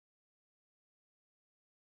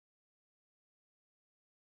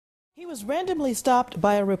He was randomly stopped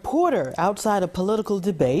by a reporter outside a political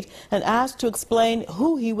debate and asked to explain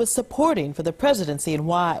who he was supporting for the presidency and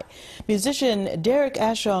why. Musician Derrick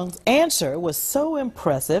Ashong's answer was so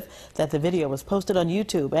impressive that the video was posted on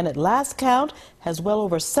YouTube and at last count has well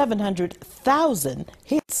over 700,000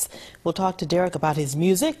 hits. We'll talk to Derrick about his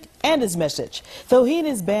music and his message. Though he and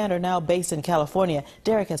his band are now based in California,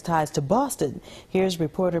 Derrick has ties to Boston. Here's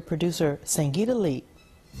reporter-producer Sangeeta Lee.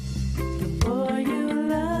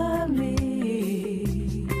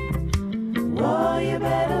 Oh, you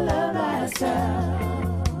better love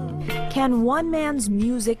thyself. Can one man's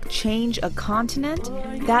music change a continent?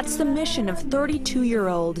 That's the mission of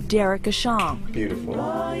 32-year-old Derrick Ashong. Beautiful.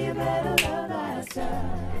 Oh, you better love thyself.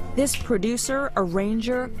 This producer,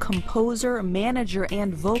 arranger, composer, manager,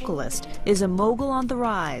 and vocalist is a mogul on the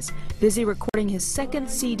rise, busy recording his second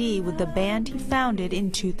CD with the band he founded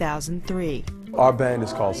in 2003. Our band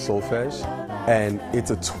is called Solfege, and it's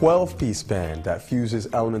a 12-piece band that fuses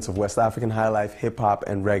elements of West African high life, hip-hop,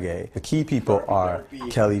 and reggae. The key people are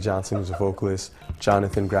Kelly Johnson, who's a vocalist,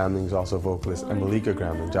 Jonathan Gramling, who's also a vocalist, and Malika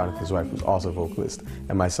Gramling, Jonathan's wife, who's also a vocalist,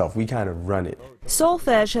 and myself. We kind of run it.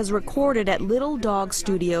 Solfege has recorded at Little Dog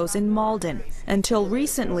Studios in Malden. Until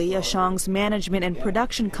recently, Ashong's management and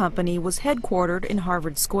production company was headquartered in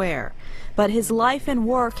Harvard Square. But his life and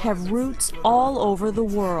work have roots all over the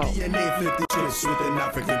world.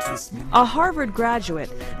 A Harvard graduate,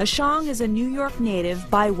 Ashong is a New York native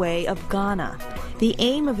by way of Ghana. The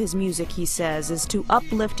aim of his music, he says, is to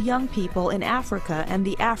uplift young people in Africa and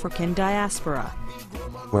the African diaspora.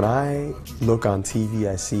 When I look on TV,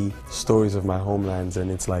 I see stories of my homelands, and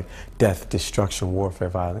it's like death, destruction, warfare,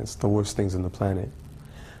 violence, the worst things on the planet.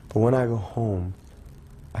 But when I go home,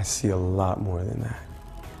 I see a lot more than that.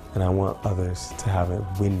 And I want others to have a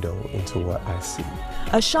window into what I see.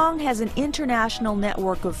 Ashong has an international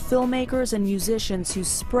network of filmmakers and musicians who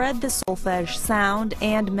spread the Solfege sound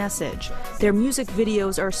and message. Their music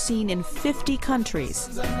videos are seen in 50 countries.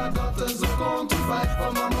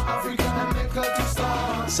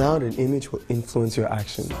 Sound and image will influence your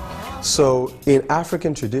action. So in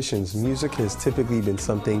African traditions, music has typically been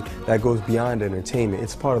something that goes beyond entertainment.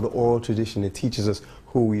 It's part of the oral tradition. It teaches us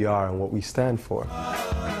who we are and what we stand for.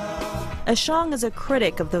 Ashong is a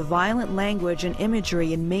critic of the violent language and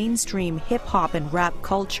imagery in mainstream hip-hop and rap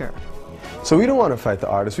culture. So we don't want to fight the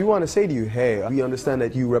artists. We want to say to you, hey, we understand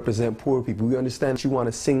that you represent poor people. We understand that you want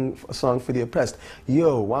to sing a song for the oppressed.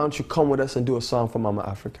 Yo, why don't you come with us and do a song for Mama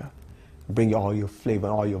Africa? Bring all your flavor,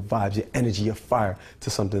 all your vibes, your energy, your fire to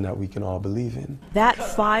something that we can all believe in. That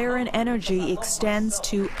fire and energy extends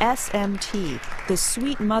to SMT, the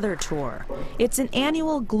Sweet Mother Tour. It's an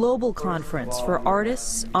annual global conference for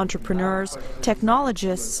artists, entrepreneurs,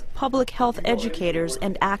 technologists, public health educators,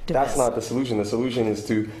 and activists. That's not the solution. The solution is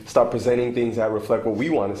to start presenting things that reflect what we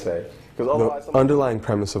want to say. The underlying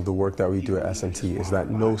premise of the work that we do at SMT is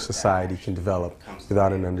that no society can develop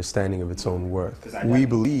without an understanding of its own worth. We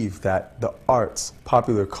believe that the arts,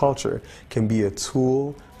 popular culture, can be a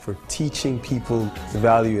tool for teaching people the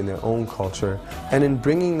value in their own culture and in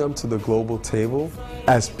bringing them to the global table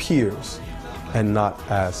as peers and not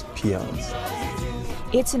as peons.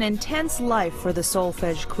 It's an intense life for the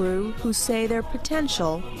Solfege crew, who say their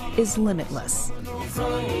potential is limitless.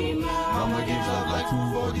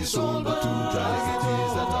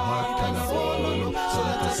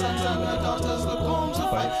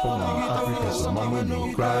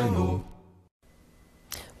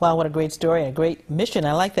 Wow, what a great story, a great mission.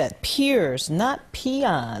 I like that. Peers, not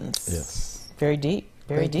peons. Yes. Very deep.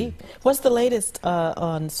 Very deep. What's the latest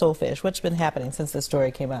on Solfege? What's been happening since the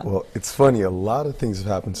story came out? Well, it's funny. A lot of things have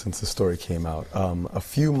happened since the story came out. A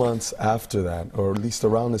few months after that, or at least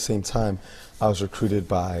around the same time, I was recruited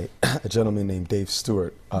by a gentleman named Dave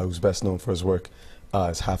Stewart, who's best known for his work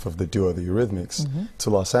as half of the duo, the Eurythmics, to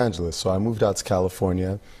Los Angeles. So I moved out to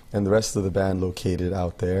California, and the rest of the band located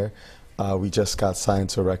out there. We just got signed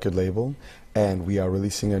to a record label, and we are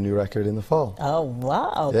releasing a new record in the fall. Oh,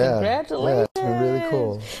 wow. Yeah, Congratulations. Yeah, it's been really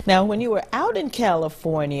cool. Now, when you were out in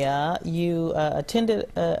California, you attended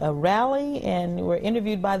a rally and were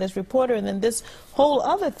interviewed by this reporter, and then this whole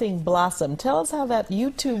other thing blossomed. Tell us how that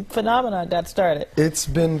YouTube phenomenon got started. It's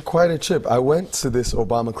been quite a trip. I went to this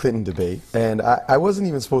Obama-Clinton debate, and I wasn't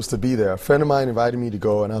even supposed to be there. A friend of mine invited me to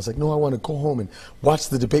go, and I was like, no, I want to go home and watch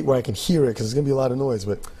the debate where I can hear it, because there's going to be a lot of noise.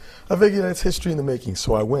 But I figured it's history in the making,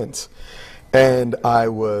 so I went. And I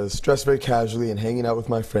was dressed very casually and hanging out with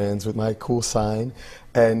my friends with my cool sign,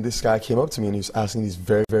 and this guy came up to me and he was asking these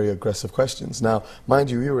very, very aggressive questions. Now,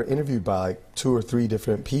 mind you, we were interviewed by like 2 or 3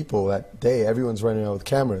 different people that day. Everyone's running around with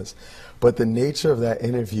cameras. But the nature of that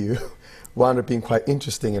interview wound up being quite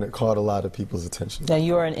interesting, and it caught a lot of people's attention. Now,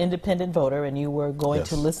 you are an independent voter, and you were going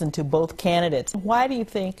to listen to both candidates. Why do you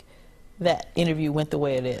think that interview went the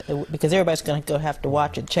way it is? Because everybody's going to have to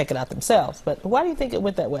watch it, check it out themselves. But why do you think it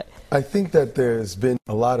went that way? I think that there's been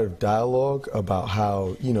a lot of dialogue about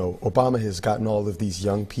how, you know, Obama has gotten all of these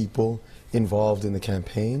young people involved in the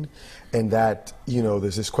campaign, and that, you know,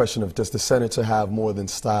 there's this question of, does the senator have more than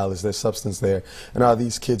style? Is there substance there? And are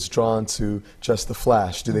these kids drawn to just the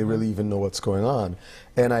flash? Do they really even know what's going on?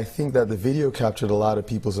 And I think that the video captured a lot of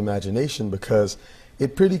people's imagination, because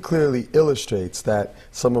it pretty clearly illustrates that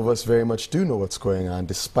some of us very much do know what's going on,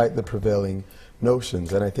 despite the prevailing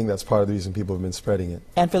notions, and I think that's part of the reason people have been spreading it.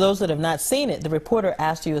 And for those that have not seen it, the reporter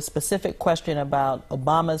asked you a specific question about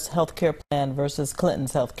Obama's health care plan versus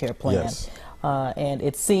Clinton's health care plan. Yes. And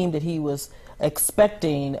it seemed that he was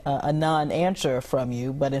expecting a non-answer from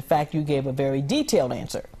you, but in fact you gave a very detailed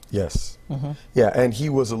answer. Yes. Yeah, and he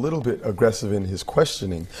was a little bit aggressive in his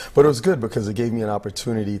questioning, but it was good because it gave me an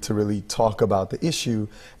opportunity to really talk about the issue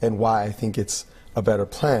and why I think it's a better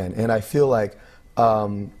plan. And I feel like,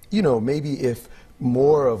 you know, maybe if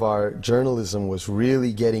more of our journalism was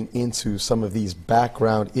really getting into some of these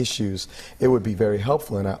background issues, it would be very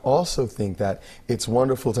helpful. And I also think that it's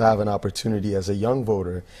wonderful to have an opportunity as a young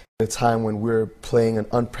voter at a time when we're playing an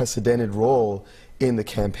unprecedented role in the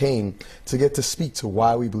campaign to get to speak to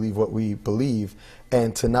why we believe what we believe,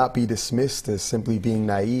 and to not be dismissed as simply being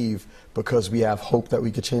naive because we have hope that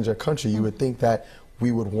we could change our country. You would think that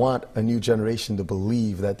we would want a new generation to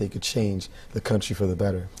believe that they could change the country for the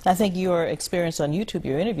better. I think your experience on YouTube,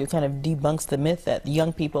 your interview, kind of debunks the myth that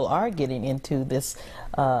young people are getting into this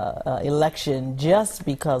election just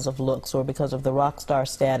because of looks or because of the rock star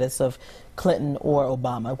status of Clinton or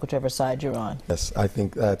Obama, whichever side you're on. Yes, I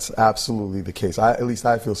think that's absolutely the case. At least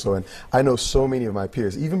I feel so, and I know so many of my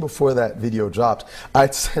peers. Even before that video dropped,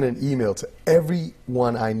 I'd sent an email to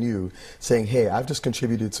everyone I knew saying, hey, I've just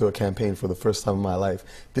contributed to a campaign for the first time in my life.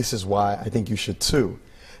 This is why I think you should too.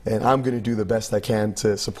 And I'm going to do the best I can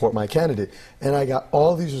to support my candidate. And I got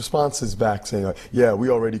all these responses back saying, yeah, we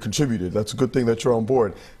already contributed. That's a good thing that you're on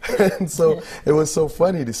board. And so it was so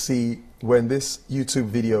funny to see when this YouTube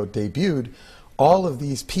video debuted, all of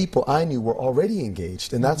these people I knew were already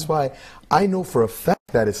engaged. And that's why I know for a fact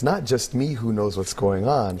that it's not just me who knows what's going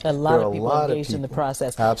on. A lot of people engaged in the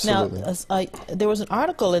process. Absolutely. Now, there was an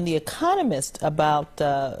article in The Economist about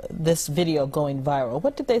this video going viral.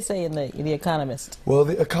 What did they say in The Economist? Well,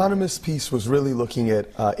 The Economist piece was really looking at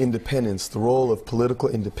independence, the role of political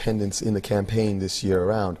independence in the campaign this year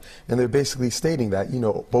around. And they're basically stating that, you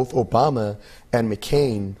know, both Obama and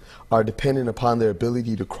McCain are dependent upon their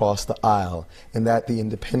ability to cross the aisle, and that the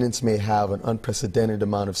independents may have an unprecedented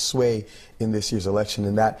amount of sway in this year's election,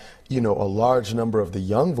 and that, you know, a large number of the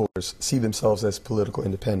young voters see themselves as political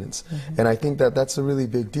independents. And I think that that's a really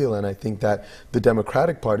big deal, and I think that the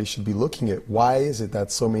Democratic Party should be looking at why is it that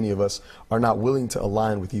so many of us are not willing to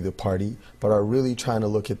align with either party, but are really trying to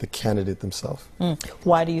look at the candidate themselves.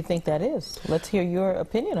 Why do you think that is? Let's hear your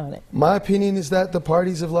opinion on it. My opinion is that the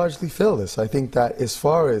parties have largely failed us. I think that as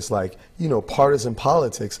far as, like, you know, partisan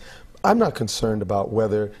politics, I'm not concerned about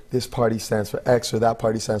whether this party stands for X or that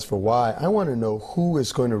party stands for Y. I want to know who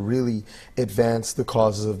is going to really advance the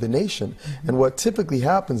causes of the nation. And what typically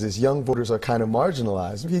happens is young voters are kind of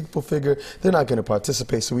marginalized. People figure they're not going to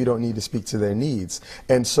participate, so we don't need to speak to their needs.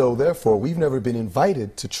 And so, therefore, we've never been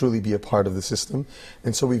invited to truly be a part of the system,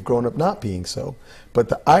 and so we've grown up not being so. But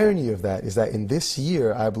the irony of that is that in this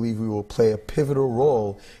year, I believe we will play a pivotal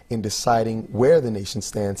role in deciding where the nation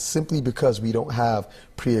stands, simply because we don't have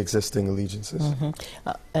pre-existing allegiances.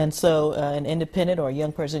 And so an independent or a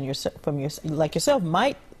young person like yourself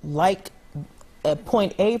might like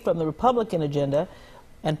point A from the Republican agenda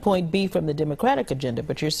and point B from the Democratic agenda,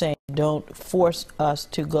 but you're saying don't force us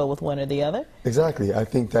to go with one or the other? Exactly. I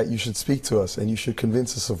think that you should speak to us and you should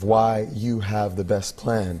convince us of why you have the best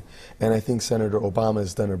plan. And I think Senator Obama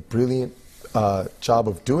has done a brilliant job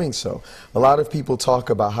of doing so. A lot of people talk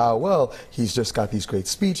about how, well, he's just got these great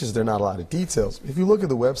speeches, there are not a lot of details. If you look at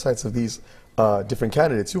the websites of these different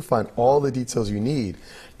candidates, you'll find all the details you need.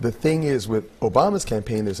 The thing is, with Obama's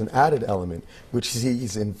campaign, there's an added element, which is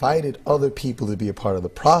he's invited other people to be a part of the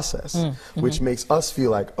process, which makes us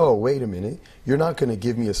feel like, oh, wait a minute, you're not going to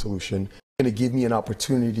give me a solution, you're going to give me an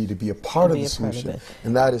opportunity to be a part of the solution,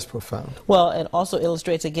 and that is profound. Well, it also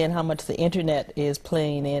illustrates again how much the internet is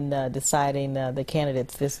playing in deciding the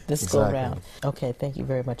candidates this go round. Okay, thank you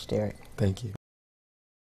very much, Derrick. Thank you.